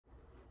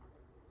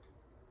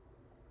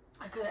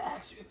I could have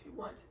asked you if you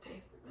wanted to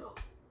taste the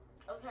milk.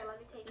 Okay, let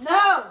me taste it.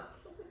 No!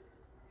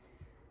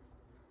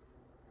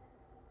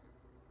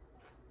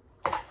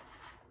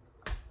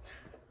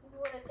 You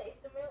want to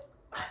taste the milk?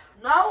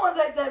 No, I don't want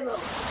to taste that milk.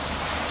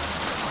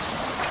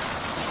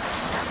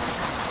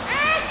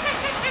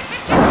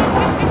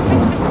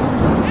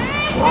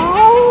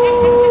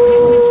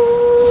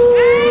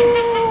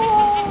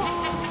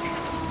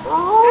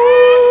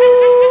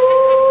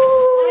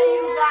 Hey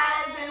you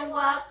guys, and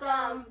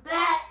welcome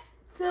back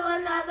to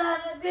another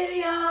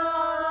video.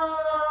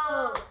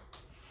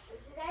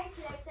 Today's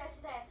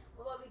Saturday,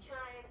 we're going to be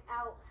trying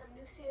out some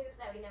new cereals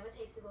that we never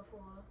tasted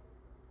before.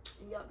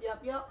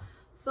 Yup.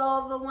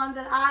 So the one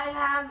that I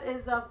have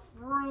is a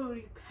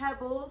Fruity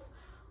Pebbles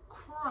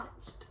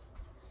crunched.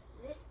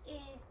 This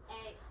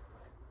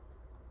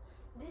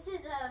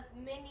is a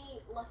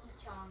mini Lucky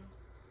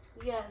Charms.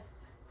 Yes.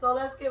 So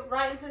let's get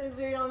right into this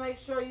video. Make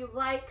sure you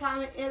like,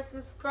 comment, and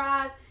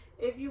subscribe.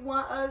 If you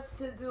want us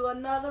to do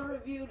another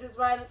review, just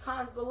write in the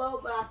comments below.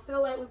 But I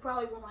feel like we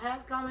probably won't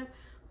have comments.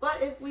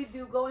 But if we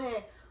do, go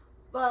ahead.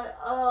 But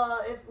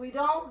if we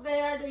don't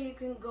there, then you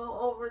can go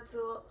over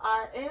to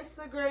our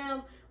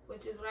Instagram,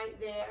 which is right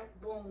there.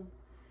 Boom.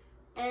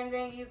 And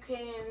then you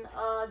can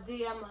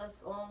DM us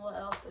on what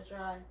else to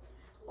try.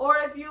 Or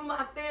if you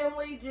my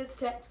family, just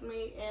text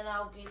me and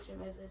I'll get your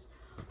message.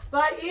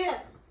 But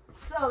yeah,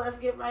 so let's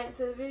get right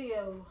into the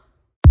video.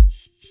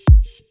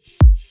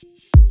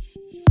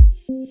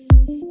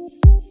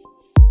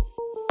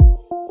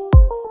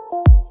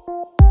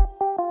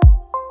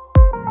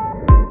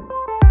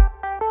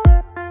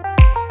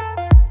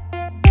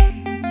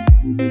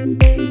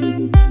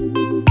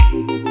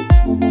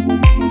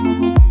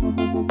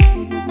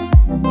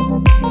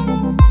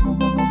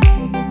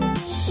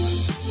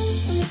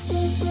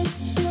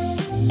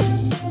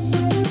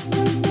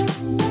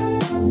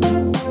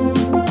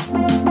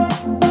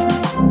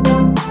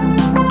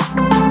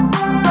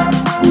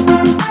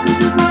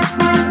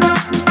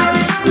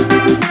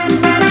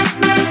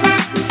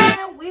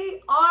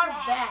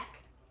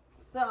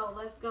 So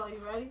let's go. You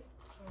ready?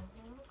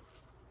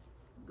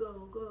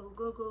 Go.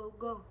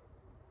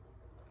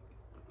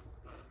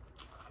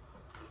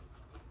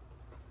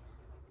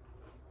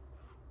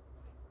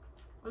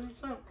 What do you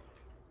think?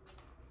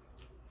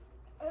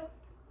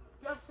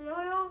 The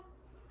cereal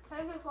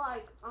tastes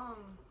like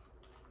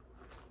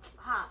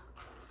hot.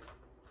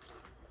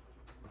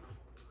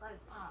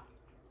 Like pop.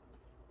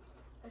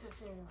 It's a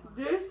cereal.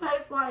 This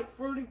tastes like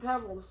Fruity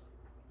Pebbles.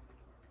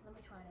 Let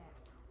me try that.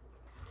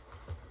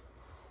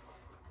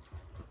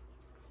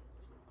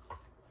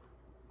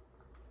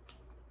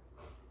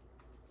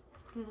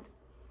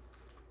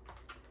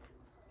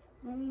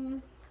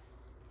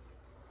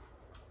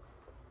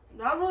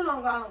 That really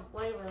don't got no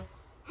flavor.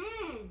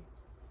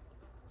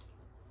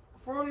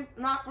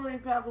 Not Fruity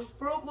Pebbles,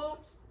 Fruit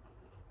Loops.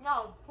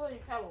 No, Fruity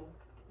Pebbles.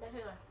 That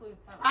tastes like Fruity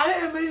Pebbles. I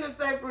didn't mean to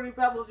say Fruity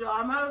Pebbles, y'all.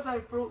 I meant to say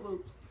Fruit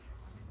Loops.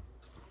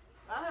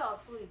 I heard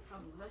Fruity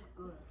Pebbles. That's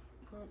good.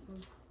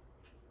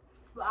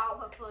 But I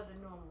would prefer the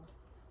normal.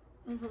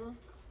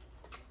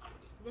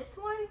 This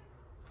one,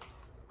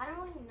 I don't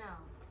really know.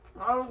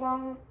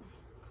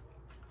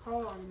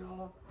 Hold on,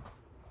 y'all.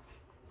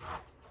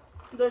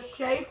 The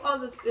shape of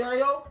the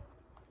cereal,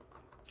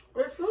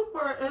 it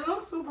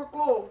looks super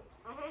cool.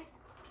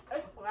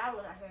 It's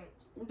flowers, I think.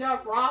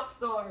 They're rock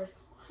stars.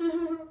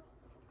 And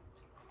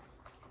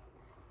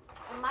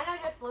mine are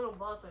just little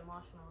balls like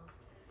marshmallows.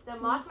 The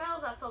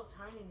marshmallows are so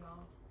tiny,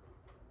 y'all.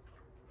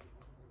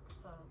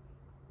 So.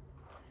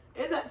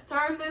 It says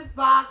turn this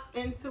box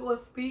into a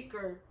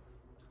speaker.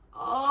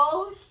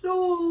 Oh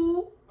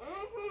shoot.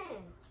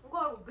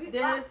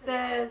 Then it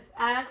says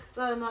ask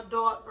an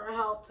adult for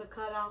help to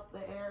cut out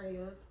the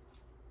areas.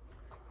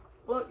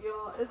 Look,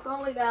 y'all, it's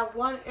only that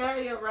one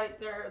area right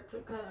there to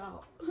cut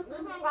out. This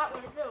one got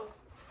one too.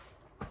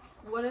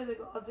 What is it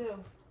gonna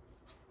do?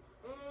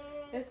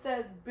 It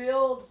says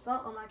build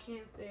something, I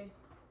can't see.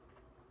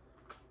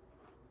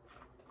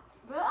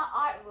 Build an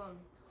art room.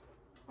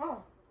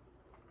 Oh.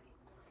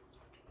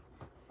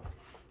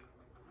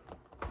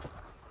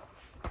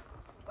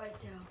 Right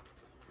there.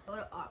 Build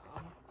an art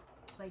room.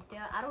 Right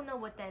there. I don't know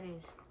what that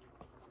is.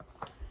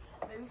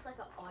 Maybe it's like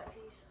an art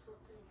piece or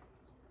something.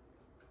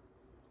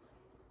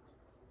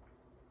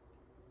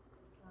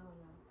 I don't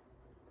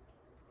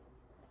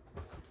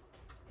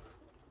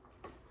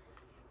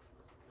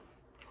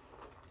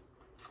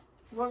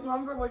know. What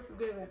number would you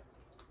give it?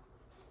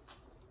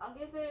 I'll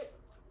give it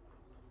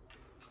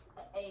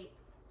an 8.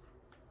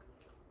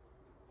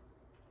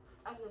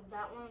 I'll give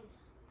that one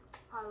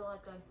probably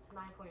like a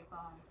 9.5.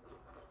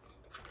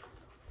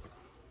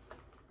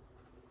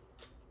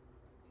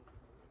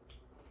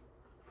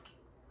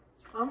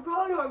 I'm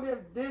probably gonna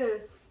give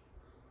this.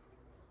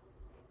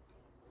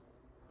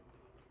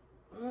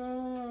 The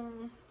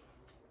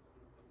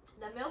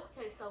milk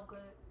tastes so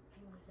good.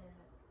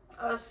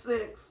 A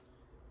 6.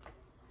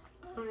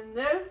 And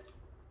this,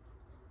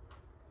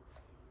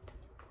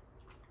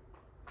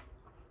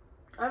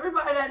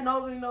 everybody that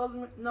knows me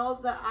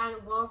knows that I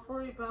love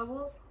Fruity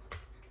Pebbles.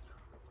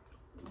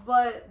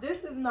 But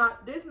this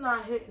not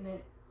hitting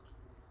it.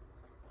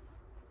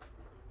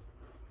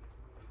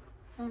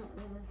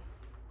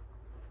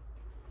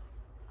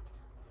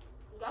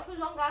 Definitely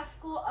don't got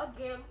school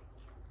again.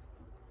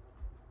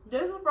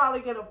 This will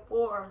probably get a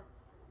 4.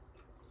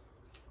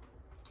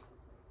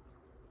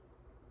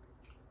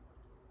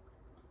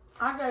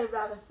 I gave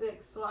that a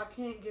 6, so I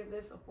can't give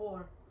this a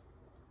 4.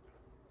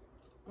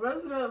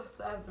 Let's give it a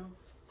 7.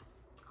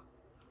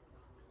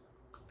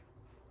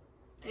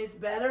 It's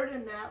better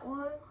than that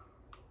one.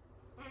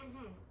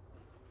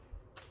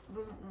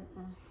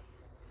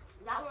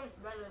 That one's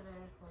better than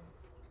this one.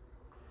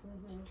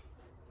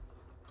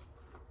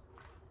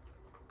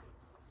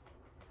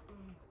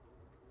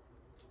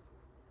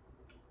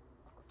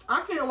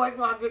 I can't wait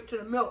till I get to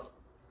the milk.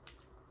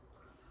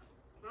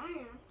 I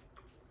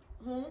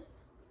am.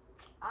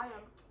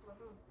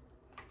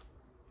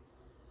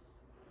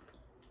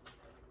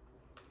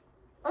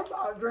 I'm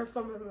about to drink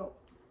some of the milk.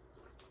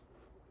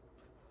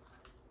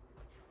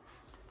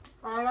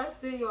 Alright, let's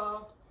see,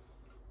 y'all.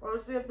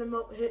 Let's see if the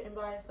milk hitting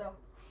by itself.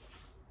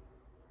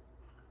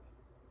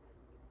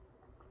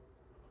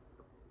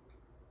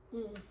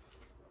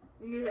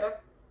 Yeah.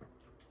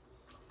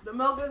 The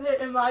milk is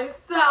hitting by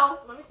itself.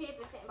 Let me see if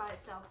it's hitting by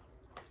itself.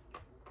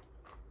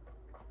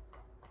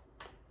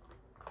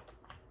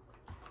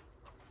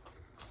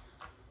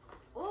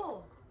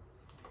 Ooh.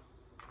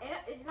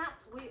 It's not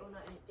sweet or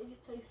nothing. It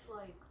just tastes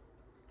like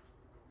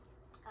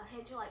a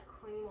hint of like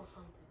cream or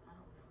something. I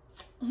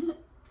don't know.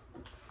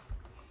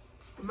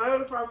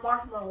 Made from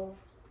marshmallows.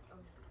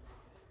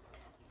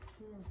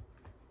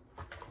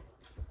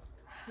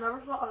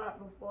 Never saw that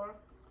before.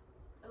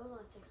 It was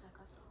on TikTok.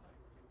 I saw it.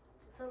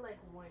 It said like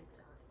one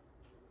time.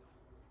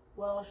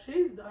 Well,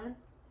 she's done.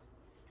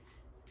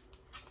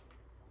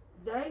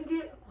 Dang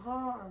it,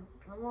 hard.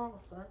 I'm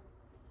almost done.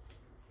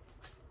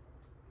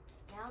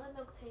 Now the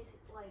milk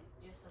tastes like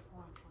just a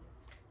corn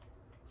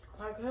flake.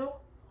 Like who?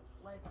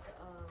 Like the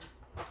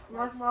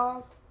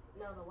Marshmallows?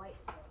 No, the white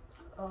stuff.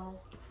 Oh.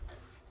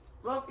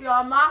 Look,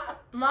 y'all, my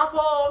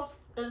bowl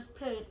is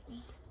pink.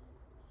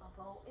 My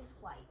bowl is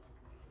white.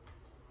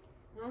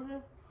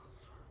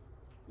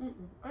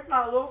 I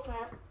got a little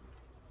tint.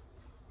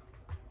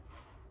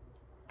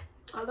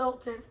 A little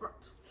tint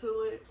to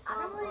it. I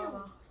don't really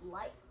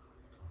like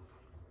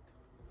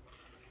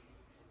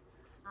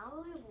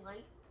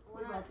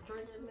when I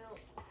drink the milk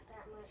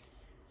that much.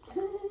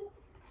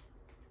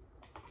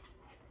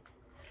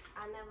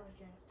 I never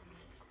drink the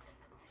milk.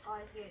 I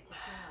always give it to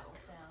Tina or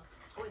Sal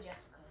or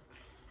Jessica.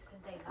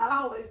 I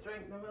always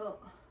drink the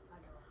milk. I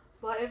don't.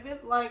 But if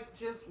it's like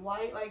just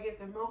white, like if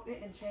the milk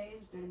didn't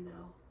change, then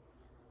no.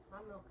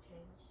 My milk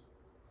changed.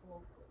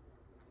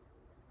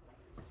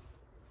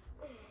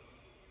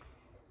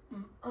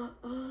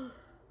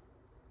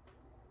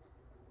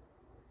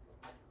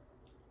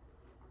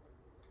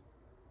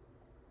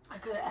 I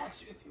could have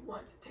asked you if you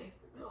wanted to taste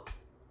the milk.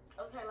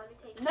 Okay, let me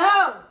taste it.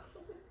 No!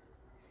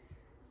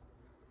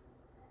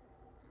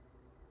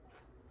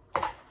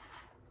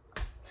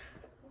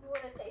 You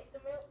want to taste the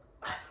milk?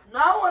 No,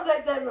 I don't want to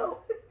taste that milk.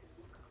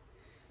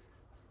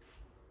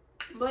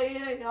 But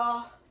yeah,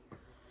 y'all.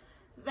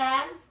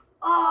 That's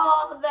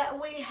all that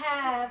we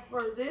have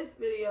for this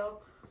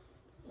video.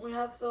 We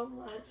have so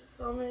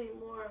many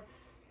more.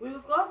 We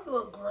was going to do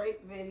a great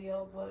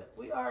video, but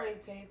we already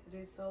tasted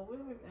it, so we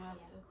don't even have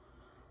to.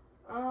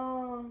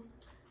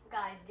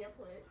 Guys, guess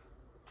what?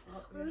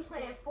 We was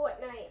playing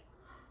Fortnite.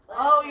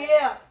 Oh night,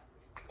 yeah.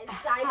 And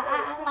Cyber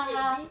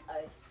freaking beat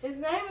us. His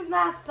name is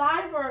not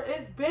Cyber,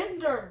 it's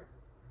Bender.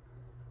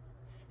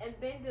 And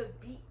Bender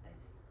beat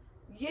us.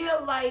 Yeah,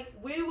 like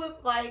we was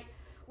like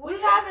we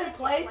was haven't second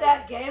played place.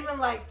 that game in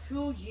like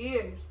 2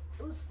 years.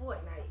 It was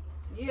Fortnite.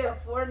 Yeah,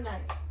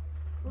 Fortnite.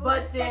 We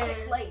But was in then,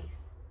 second place.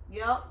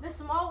 Yep. The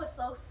small was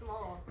so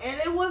small. And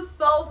it was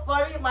so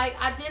funny. Like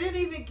I didn't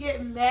even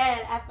get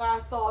mad after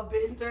I saw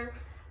Bender.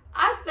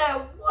 I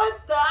said,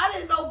 "What the? I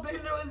didn't know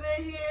Bender was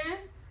in here."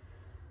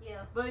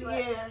 Yeah. But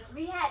yeah,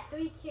 we had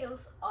 3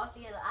 kills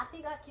altogether. I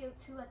think I killed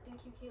 2. I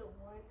think you killed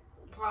 1.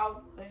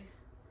 probably.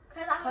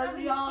 Cause I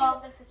remember you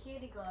y'all- killed the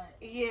security guard.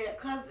 Yeah,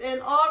 cause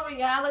in all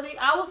reality,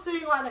 I was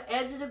sitting on the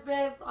edge of the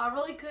bed, so I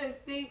really couldn't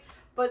see.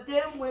 But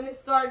then when it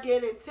started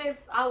getting intense,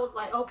 I was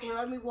like, okay,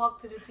 let me walk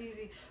to the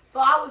TV. So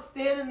I was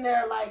standing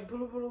there like, boo,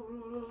 boo,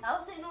 boo, boo. I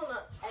was sitting on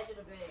the edge of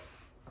the bed.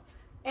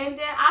 And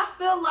then I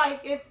feel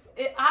like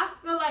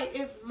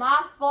it's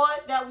my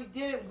fault that we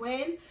didn't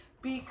win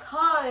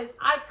because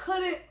I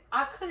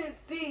couldn't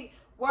see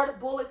where the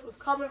bullets was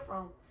coming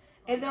from.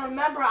 And then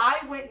remember, I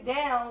went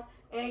down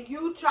and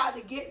you tried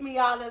to get me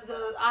out of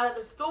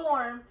the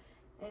storm.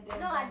 And then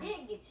No, I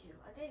did get you.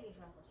 I did get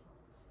you out of the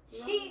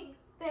storm. She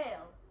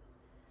fell.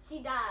 She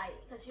died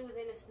because she was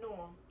in the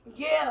storm.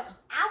 Yeah.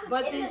 I was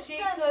But in then the she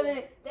circle.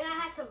 couldn't. Then I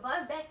had to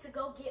run back to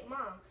go get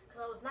Mom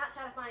because I was not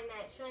trying to find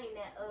that train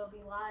that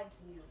revives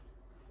you.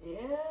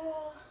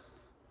 Yeah.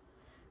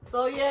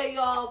 So yeah,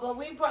 y'all, but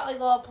we probably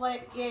gonna play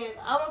again.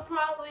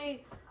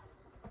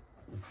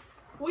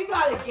 We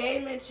got a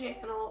gaming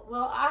channel.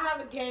 Well, I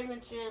have a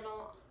gaming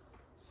channel,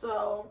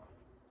 so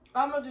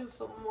I'm gonna do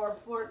some more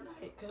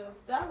Fortnite because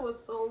that was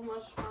so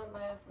much fun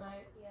last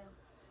night. Yeah.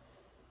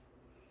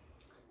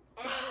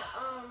 And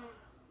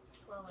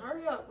well,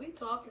 hurry up, we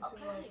talking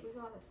too much. We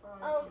gotta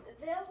sign.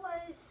 There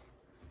was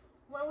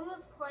when we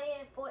was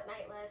playing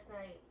Fortnite last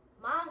night.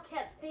 Mom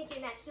kept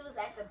thinking that she was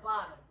at the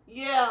bottom.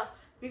 Yeah,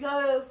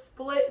 because it was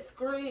split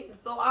screen,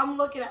 so I'm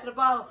looking at the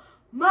bottom.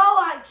 Mo,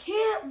 I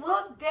can't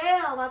look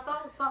down. I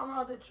thought it was something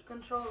wrong with the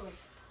controller.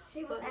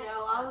 She was But at no,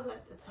 the top. I was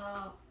at the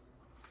top.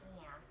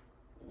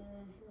 Yeah.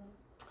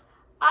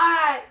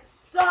 Alright,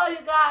 so you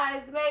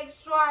guys make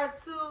sure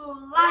to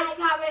like,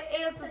 comment,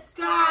 and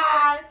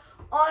subscribe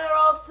on the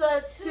road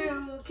to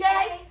 2K.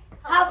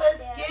 Help us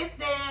get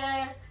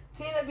there.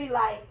 Tina be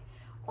like,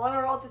 on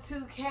the road to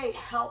 2K,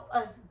 help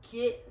us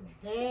get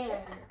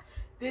there.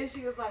 Then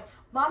she was like,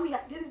 Mommy, I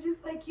did it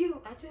just like you.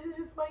 I did it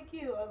just like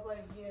you. I was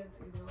like, yeah,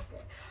 Tina,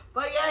 okay.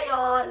 But yeah,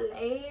 y'all,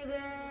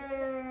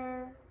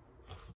 later.